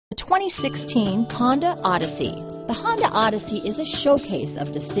2016 Honda Odyssey. The Honda Odyssey is a showcase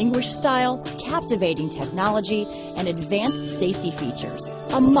of distinguished style, captivating technology, and advanced safety features.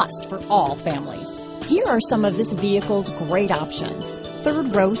 A must for all families. Here are some of this vehicle's great options: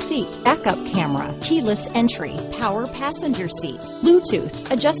 third row seat, backup camera, keyless entry, power passenger seat, Bluetooth,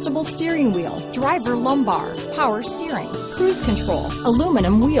 adjustable steering wheel, driver lumbar, power steering, cruise control,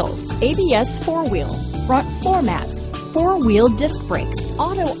 aluminum wheels, ABS 4-wheel, front floor mats, 4-wheel disc brakes,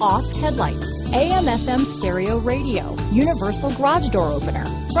 auto off headlights, AM/FM stereo radio, universal garage door opener,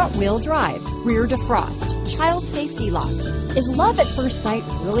 front wheel drive, rear defrost, child safety locks. Is love at first sight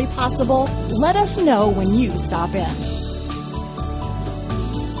really possible? Let us know when you stop in.